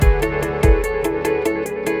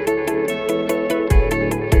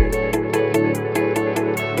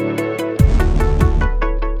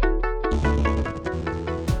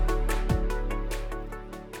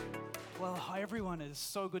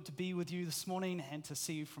morning and to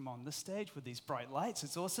see you from on this stage with these bright lights.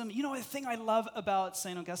 It's awesome. You know, the thing I love about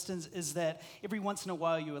St. Augustine's is that every once in a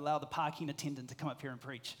while you allow the parking attendant to come up here and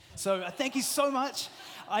preach. So thank you so much.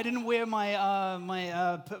 I didn't wear my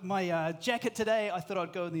jacket today. I thought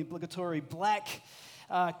I'd go in the obligatory black.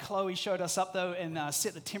 Chloe showed us up, though, and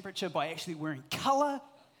set the temperature by actually wearing color.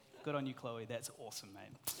 Good on you, Chloe. That's awesome,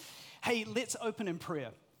 man. Hey, let's open in prayer.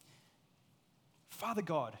 Father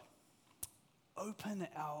God, open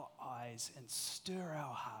our eyes and stir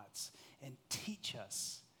our hearts and teach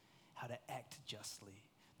us how to act justly,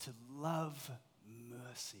 to love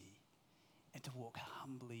mercy, and to walk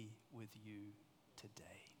humbly with you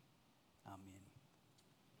today. Amen.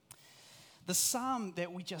 The psalm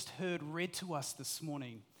that we just heard read to us this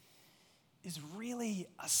morning is really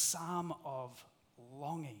a psalm of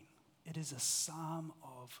longing. It is a psalm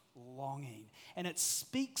of longing. And it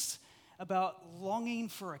speaks about longing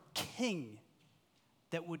for a king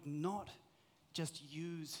that would not just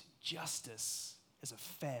use justice as a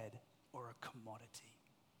fad or a commodity.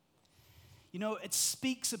 You know, it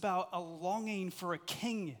speaks about a longing for a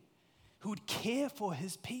king who would care for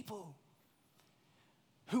his people,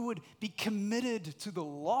 who would be committed to the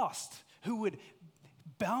lost, who would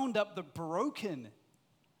bound up the broken,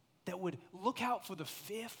 that would look out for the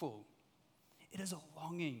fearful. It is a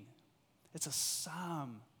longing. It's a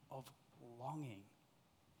psalm of longing.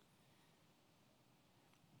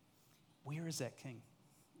 Where is that king?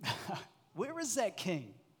 Where is that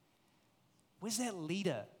king? Where's that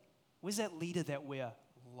leader? Where's that leader that we're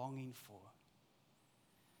longing for?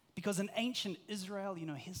 Because in ancient Israel, you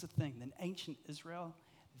know, here's the thing. In ancient Israel,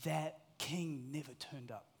 that king never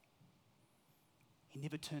turned up. He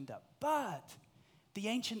never turned up. But the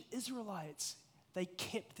ancient Israelites, they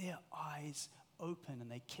kept their eyes open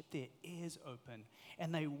and they kept their ears open.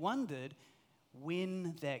 And they wondered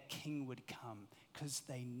when that king would come, because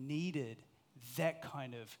they needed that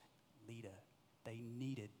kind of leader. They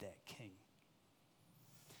needed that king.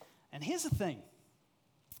 And here's the thing.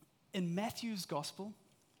 In Matthew's gospel,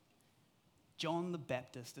 John the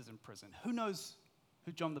Baptist is in prison. Who knows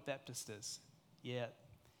who John the Baptist is? Yeah.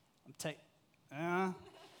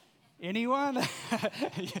 Anyone?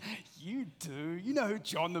 You do. You know who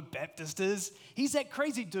John the Baptist is. He's that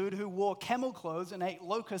crazy dude who wore camel clothes and ate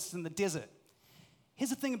locusts in the desert. Here's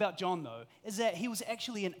the thing about John, though, is that he was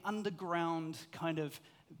actually an underground kind of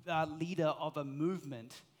leader of a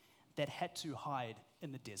movement that had to hide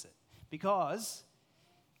in the desert. Because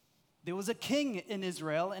there was a king in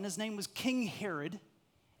Israel, and his name was King Herod,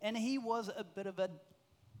 and he was a bit of a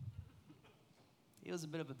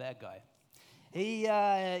bad guy. He,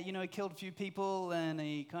 killed a few people, and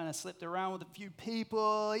he kind of slept around with a few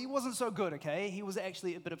people. He wasn't so good, okay? He was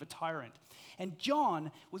actually a bit of a tyrant. And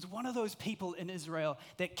John was one of those people in Israel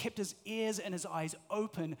that kept his ears and his eyes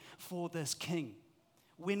open for this king.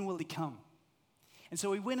 When will he come? And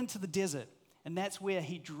so he went into the desert, and that's where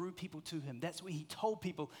he drew people to him. That's where he told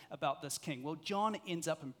people about this king. Well, John ends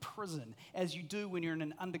up in prison, as you do when you're in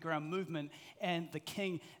an underground movement, and the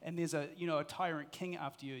king, and there's a tyrant king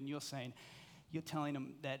after you, and you're telling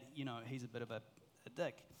him that, he's a bit of a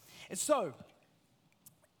dick. And so,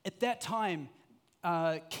 at that time,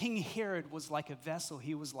 King Herod was like a vassal.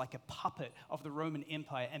 He was like a puppet of the Roman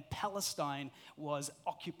Empire, and Palestine was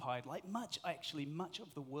occupied, like much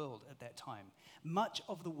of the world at that time. Much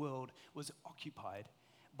of the world was occupied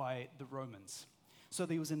by the Romans. So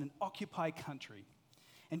he was in an occupied country.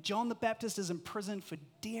 And John the Baptist is in prison for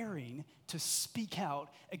daring to speak out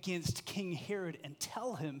against King Herod and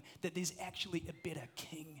tell him that there's actually a better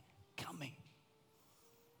king coming.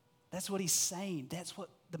 That's what he's saying. That's what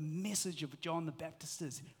the message of John the Baptist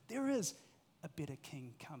is. There is a better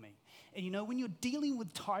king coming. And when you're dealing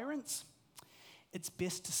with tyrants, it's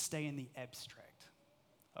best to stay in the abstract.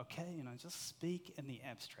 Okay? Just speak in the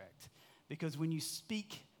abstract. Because when you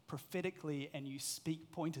speak prophetically and you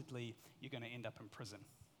speak pointedly, you're going to end up in prison.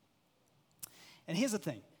 And here's the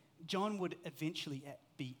thing. John would eventually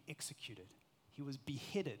be executed. He was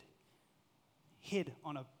beheaded, head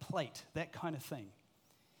on a plate, that kind of thing.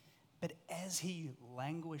 But as he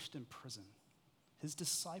languished in prison, his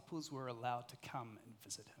disciples were allowed to come and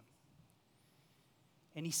visit him.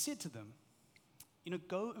 And he said to them,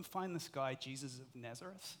 go and find this guy, Jesus of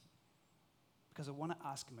Nazareth, because I want to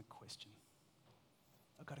ask him a question.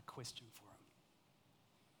 I've got a question for him.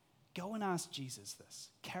 Go and ask Jesus this.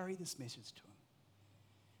 Carry this message to him.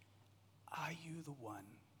 Are you the one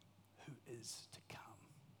who is to come?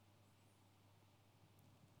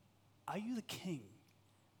 Are you the king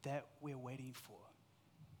that we're waiting for?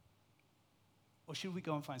 Or should we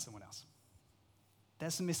go and find someone else?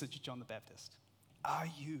 That's the message of John the Baptist. Are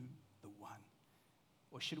you the one?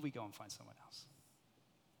 Or should we go and find someone else?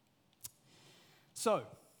 So,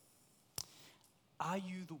 are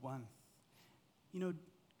you the one? You know,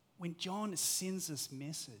 when John sends this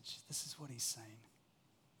message, this is what he's saying.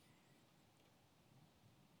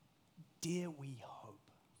 Dare we hope?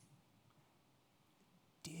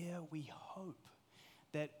 Dare we hope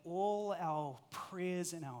that all our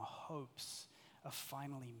prayers and our hopes are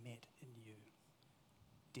finally met in you?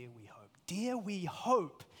 Dare we hope? Dare we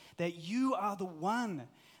hope that you are the one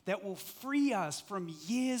that will free us from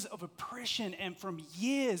years of oppression and from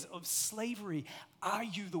years of slavery? Are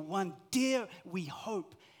you the one? Dare we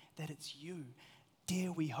hope that it's you?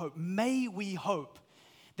 Dare we hope? May we hope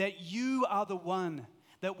that you are the one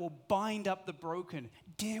that will bind up the broken.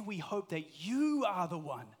 Dare we hope that you are the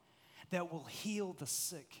one that will heal the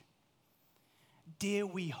sick. Dare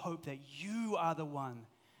we hope that you are the one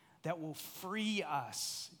that will free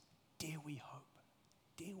us. Dare we hope?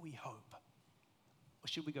 Dare we hope? Or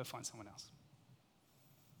should we go find someone else?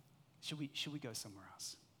 Should we go somewhere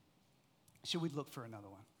else? Should we look for another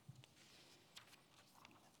one?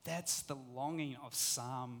 That's the longing of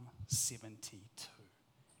Psalm 72.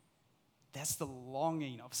 That's the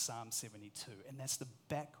longing of Psalm 72, and that's the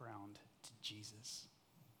background to Jesus.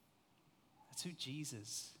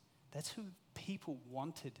 That's who people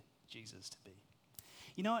wanted Jesus to be.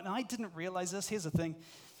 You know, and I didn't realize this. Here's the thing.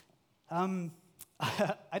 I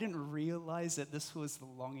didn't realize that this was the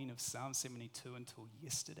longing of Psalm 72 until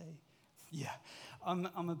yesterday. Yeah,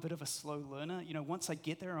 I'm a bit of a slow learner. You know, once I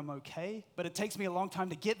get there, I'm okay, but it takes me a long time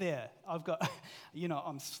to get there.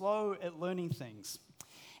 I'm slow at learning things.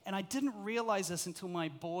 And I didn't realize this until my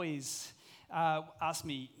boys asked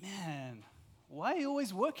me, man, why are you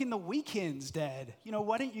always working the weekends, Dad? You know,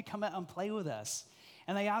 why don't you come out and play with us?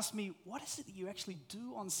 And they asked me, what is it that you actually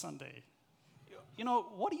do on Sunday? You know,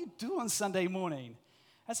 what do you do on Sunday morning?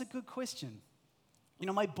 That's a good question. You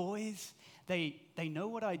know, my boys, they know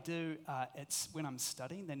what I do. It's when I'm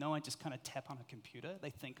studying. They know I just kind of tap on a computer. They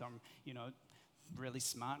think I'm, really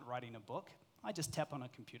smart writing a book. I just tap on a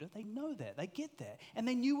computer. They know that. They get that. And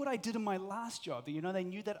they knew what I did in my last job. You know, they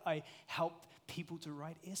knew that I helped people to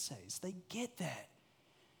write essays. They get that.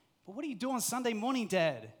 But what do you do on Sunday morning,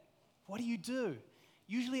 Dad? What do you do?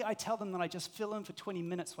 Usually I tell them that I just fill in for 20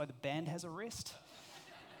 minutes while the band has a rest.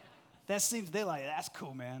 They're like, that's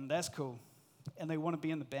cool, man. That's cool. And they want to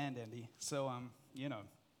be in the band, Andy. So,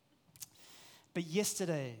 But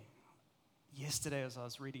yesterday as I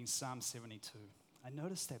was reading Psalm 72, I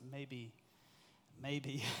noticed that maybe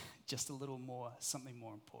just a little more, something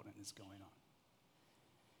more important is going on.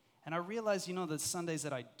 And I realized, the Sundays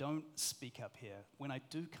that I don't speak up here, when I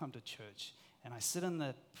do come to church and I sit in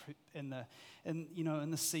the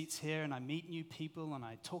seats here and I meet new people and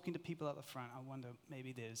I'm talking to people at the front, I wonder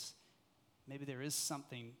maybe there is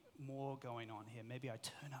something more going on here. Maybe I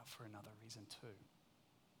turn up for another reason too.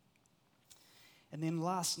 And then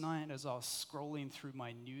last night, as I was scrolling through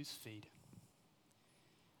my news feed,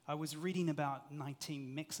 I was reading about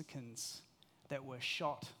 19 Mexicans that were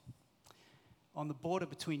shot on the border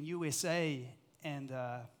between USA and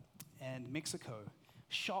Mexico,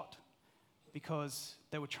 shot because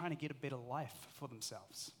they were trying to get a better life for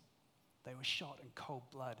themselves. They were shot in cold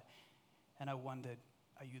blood. And I wondered,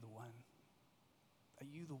 are you the one? Are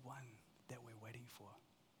you the one that we're waiting for?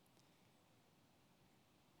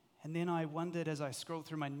 And then I wondered as I scrolled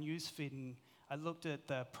through my news feed and I looked at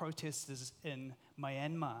the protesters in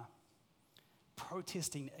Myanmar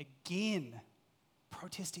protesting again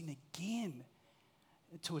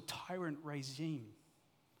to a tyrant regime.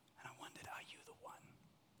 And I wondered, are you the one?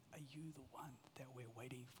 Are you the one that we're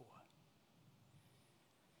waiting for?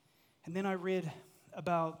 And then I read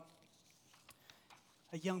about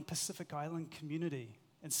a young Pacific Island community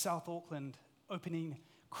in South Auckland opening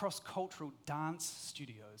cross-cultural dance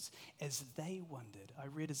studios as they wondered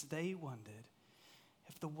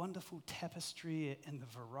if the wonderful tapestry and the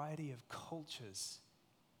variety of cultures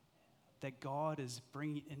that God is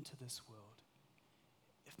bringing into this world,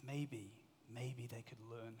 if maybe they could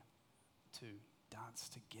learn to dance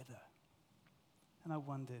together. And I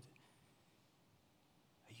wondered,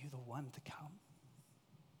 are you the one to come?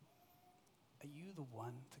 Are you the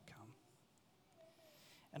one to come?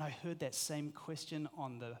 And I heard that same question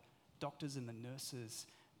on the doctors and the nurses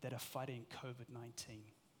that are fighting COVID-19.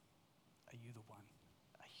 Are you the one?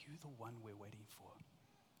 Are you the one we're waiting for?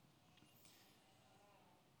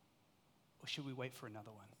 Or should we wait for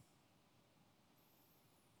another one?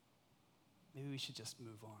 Maybe we should just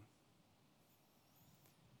move on.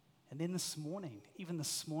 And then this morning,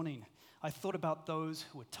 I thought about those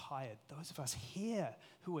who are tired, those of us here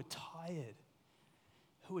who are tired,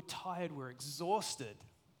 we're exhausted.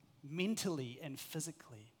 mentally and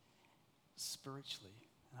physically, spiritually.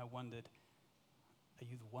 And I wondered, are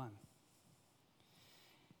you the one?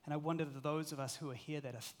 And I wondered if those of us who are here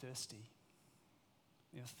that are thirsty,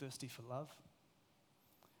 thirsty for love,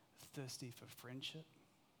 thirsty for friendship,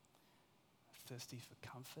 thirsty for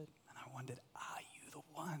comfort. And I wondered, are you the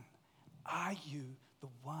one? Are you the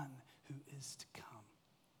one who is to come?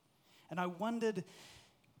 And I wondered,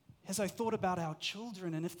 as I thought about our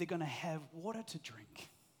children and if they're going to have water to drink,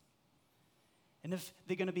 and if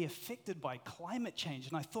they're going to be affected by climate change.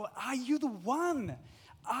 And I thought, are you the one?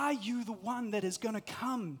 Are you the one that is going to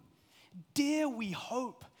come? Dare we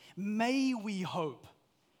hope? May we hope?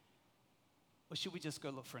 Or should we just go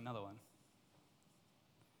look for another one?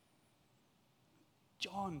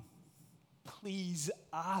 John, please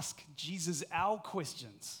ask Jesus our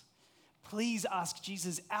questions. Please ask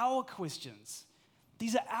Jesus our questions.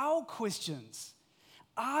 These are our questions.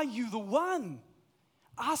 Are you the one?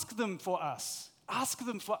 Ask them for us. Ask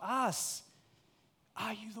them for us.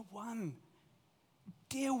 Are you the one?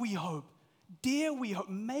 Dare we hope? Dare we hope?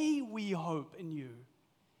 May we hope in you?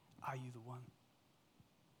 Are you the one?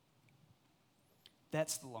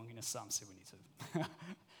 That's the longing of Psalm 72.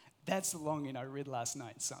 That's the longing I read last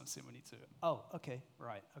night, Psalm 72. Oh, okay,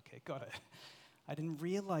 right, okay, got it. I didn't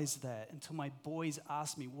realize that until my boys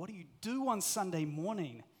asked me, what do you do on Sunday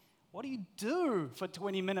morning? What do you do for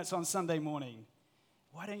 20 minutes on Sunday morning?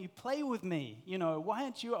 Why don't you play with me? Why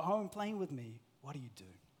aren't you at home playing with me? What do you do?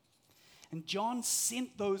 And John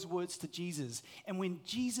sent those words to Jesus. And when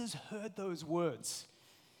Jesus heard those words,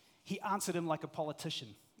 he answered him like a politician.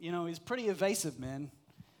 He's pretty evasive, man.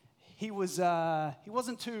 He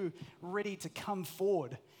wasn't too ready to come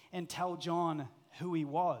forward and tell John who he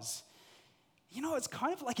was. It's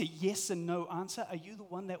kind of like a yes and no answer. Are you the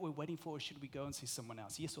one that we're waiting for, or should we go and see someone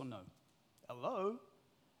else? Yes or no? Hello?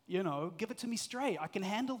 Give it to me straight. I can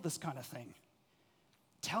handle this kind of thing.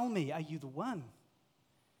 Tell me, are you the one?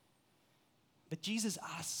 But Jesus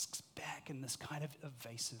asks back in this kind of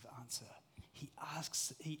evasive answer. He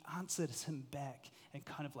answers him back in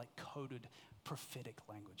kind of like coded prophetic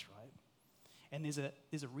language, right? And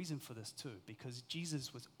there's a reason for this too, because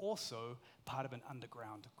Jesus was also part of an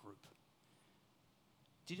underground group.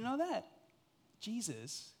 Did you know that?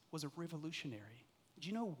 Jesus was a revolutionary. Do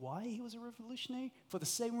you know why he was a revolutionary? For the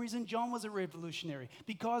same reason John was a revolutionary,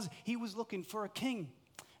 because he was looking for a king.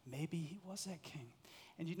 Maybe he was that king.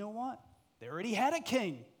 And you know what? They already had a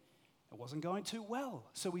king. It wasn't going too well.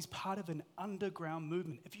 So he's part of an underground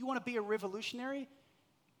movement. If you want to be a revolutionary,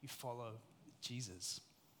 you follow Jesus.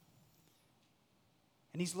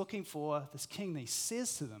 And he's looking for this king. And he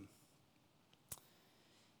says to them,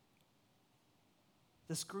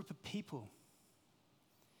 this group of people,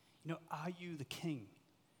 are you the king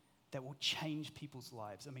that will change people's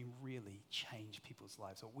lives? I mean, really change people's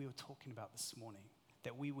lives. What we were talking about this morning,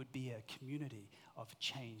 that we would be a community of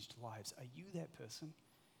changed lives. Are you that person?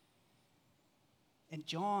 And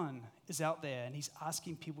John is out there and he's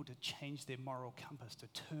asking people to change their moral compass, to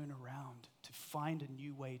turn around, to find a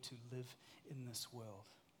new way to live in this world.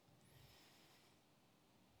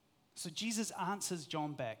 So Jesus answers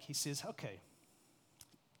John back. He says, okay,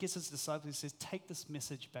 gets his disciples, he says, take this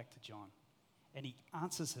message back to John. And he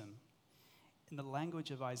answers him in the language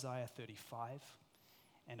of Isaiah 35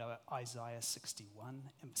 and Isaiah 61.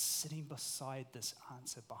 And sitting beside this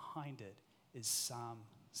answer, behind it, is Psalm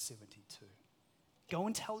 72. Go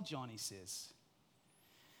and tell John, he says,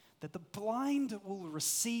 that the blind will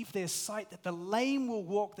receive their sight, that the lame will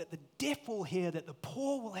walk, that the deaf will hear, that the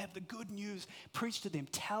poor will have the good news preached to them.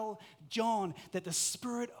 Tell John that the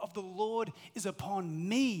Spirit of the Lord is upon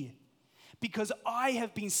me, because I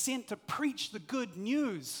have been sent to preach the good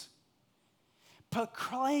news.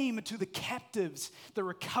 Proclaim to the captives the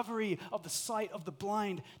recovery of the sight of the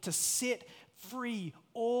blind, to set free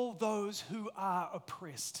all those who are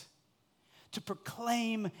oppressed, to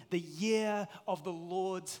proclaim the year of the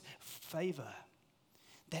Lord's favor.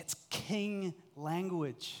 That's king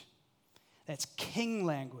language. That's king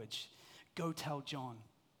language. Go tell John.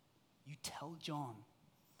 You tell John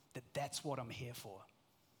that that's what I'm here for.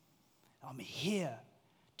 I'm here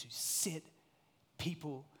to set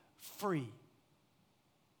people free.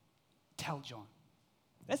 Tell John.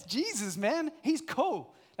 That's Jesus, man. He's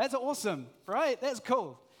cool. That's awesome, right? That's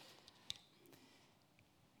cool.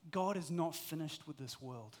 God is not finished with this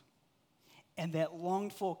world. And that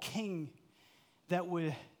longed for king that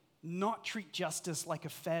would not treat justice like a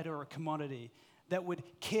fad or a commodity, that would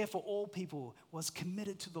care for all people, was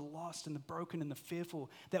committed to the lost and the broken and the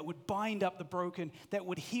fearful, that would bind up the broken, that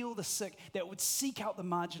would heal the sick, that would seek out the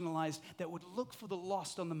marginalized, that would look for the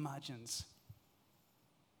lost on the margins.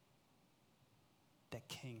 That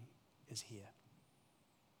king is here.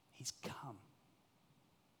 He's come.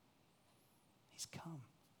 He's come.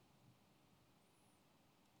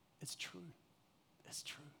 It's true. It's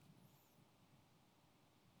true.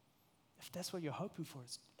 If that's what you're hoping for,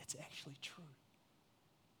 it's actually true.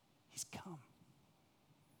 He's come.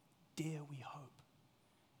 Dare we hope?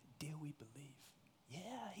 Dare we believe?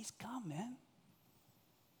 Yeah, he's come, man.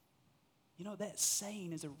 You know, that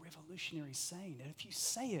saying is a revolutionary saying. And if you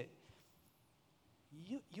say it,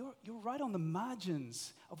 you're right on the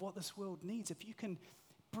margins of what this world needs. If you can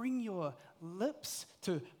bring your lips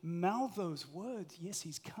to mouth those words, yes,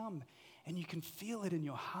 he's come, and you can feel it in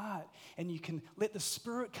your heart, and you can let the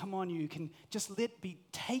Spirit come on you, you can just let be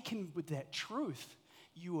taken with that truth,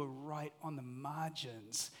 you are right on the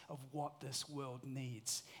margins of what this world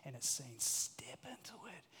needs. And it's saying, step into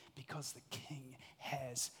it because the King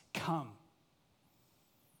has come.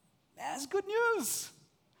 That's good news,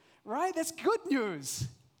 right? That's good news.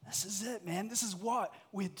 This is it, man. This is what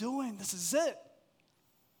we're doing. This is it.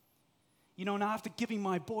 You know, and after giving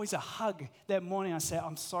my boys a hug that morning, I said,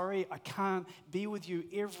 I'm sorry, I can't be with you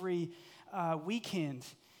every weekend.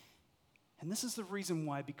 And this is the reason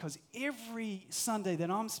why, because every Sunday that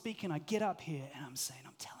I'm speaking, I get up here and I'm saying,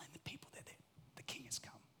 I'm telling the people that the King has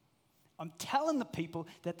come. I'm telling the people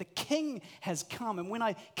that the King has come. And when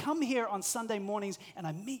I come here on Sunday mornings and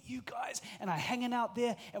I meet you guys and I'm hanging out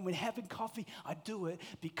there and we're having coffee, I do it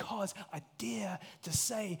because I dare to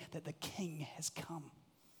say that the King has come.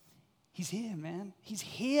 He's here, man. He's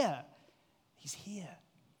here. He's here.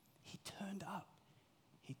 He turned up.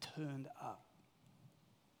 He turned up.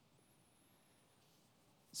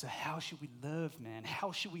 So how should we live, man?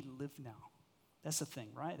 How should we live now? That's the thing,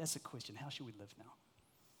 right? That's the question. How should we live now?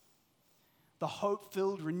 The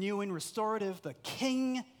hope-filled, renewing, restorative, the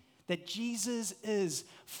King that Jesus is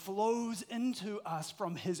flows into us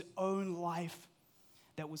from his own life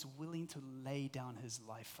that was willing to lay down his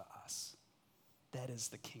life for us. That is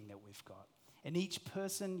the King that we've got. And each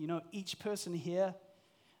person here,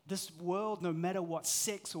 this world, no matter what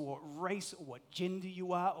sex or what race or what gender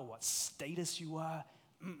you are or what status you are,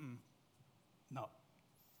 no.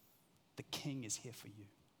 The King is here for you.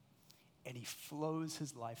 And he flows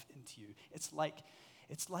his life into you. It's like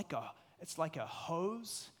a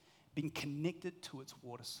hose being connected to its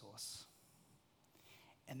water source.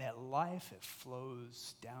 And that life, it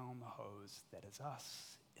flows down the hose that is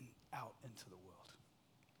us and out into the world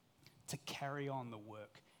to carry on the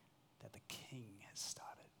work that the King has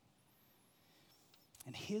started.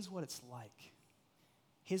 And here's what it's like.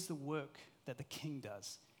 Here's the work that the King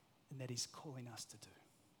does and that he's calling us to do.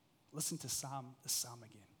 Listen to the psalm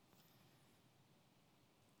again.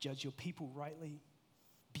 Judge your people rightly.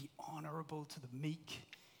 Be honorable to the meek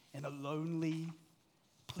and the lonely.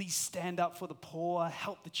 Please stand up for the poor.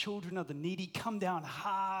 Help the children of the needy. Come down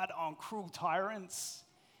hard on cruel tyrants.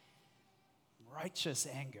 Righteous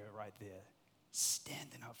anger right there.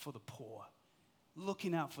 Standing up for the poor.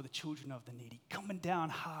 Looking out for the children of the needy. Coming down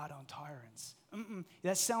hard on tyrants.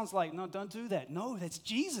 That sounds like, no, don't do that. No, that's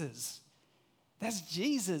Jesus. That's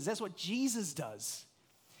Jesus. That's what Jesus does.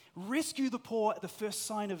 Rescue the poor at the first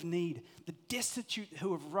sign of need. The destitute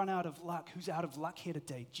who have run out of luck. Who's out of luck here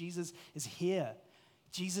today? Jesus is here.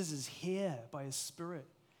 Jesus is here by his Spirit.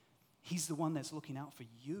 He's the one that's looking out for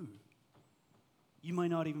you. You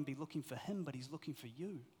might not even be looking for him, but he's looking for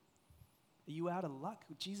you. Are you out of luck?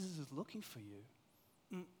 Jesus is looking for you.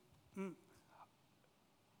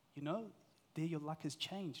 You know, there your luck has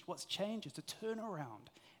changed. What's changed? It's a turnaround.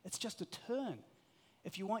 It's just a turn.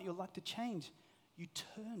 If you want your luck to change, you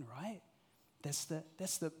turn, right? That's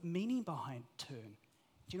the meaning behind turn.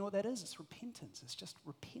 Do you know what that is? It's repentance. It's just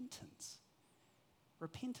repentance.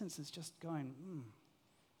 Repentance is just going,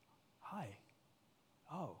 hi.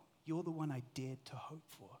 Oh, you're the one I dared to hope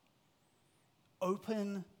for.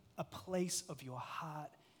 Open a place of your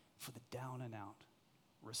heart for the down and out.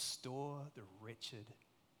 Restore the wretched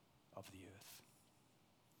of the earth.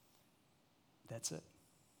 That's it.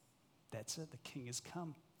 That's it. The King has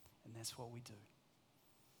come, and that's what we do.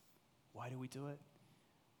 Why do we do it?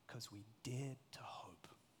 Because we dared to hope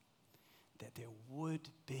that there would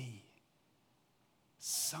be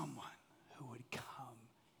someone who would come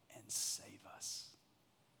and save us.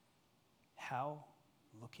 How?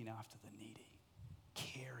 Looking after the needy,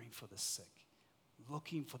 caring for the sick,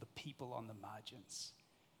 looking for the people on the margins,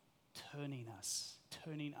 turning us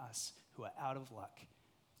who are out of luck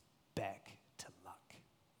back to luck.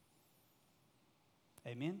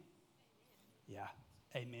 Amen? Yeah,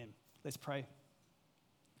 amen. Let's pray.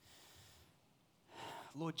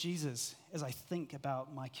 Lord Jesus, as I think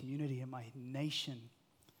about my community and my nation,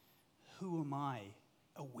 who am I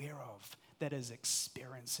aware of that is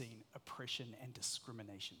experiencing oppression and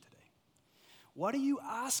discrimination today? What are you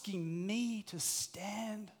asking me to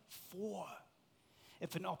stand for?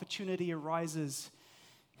 If an opportunity arises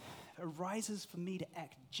for me to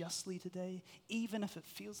act justly today, even if it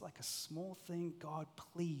feels like a small thing, God,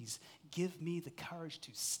 please give me the courage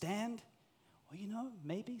to stand. Or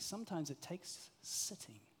maybe sometimes it takes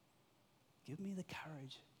sitting. Give me the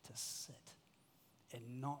courage to sit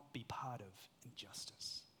and not be part of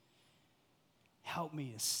injustice. Help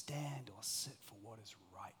me to stand or sit for what is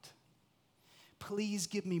right. Please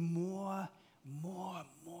give me more.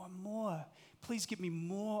 Please give me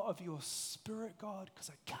more of your Spirit, God, because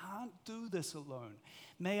I can't do this alone.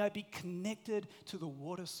 May I be connected to the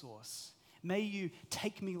water source. May you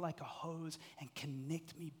take me like a hose and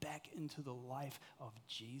connect me back into the life of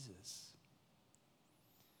Jesus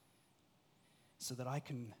so that I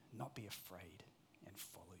can not be afraid and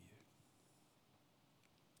follow you,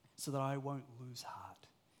 so that I won't lose heart.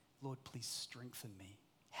 Lord, please strengthen me,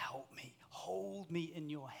 help me, hold me in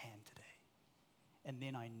your hand today. And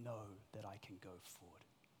then I know that I can go forward.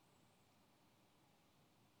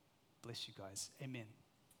 Bless you guys. Amen.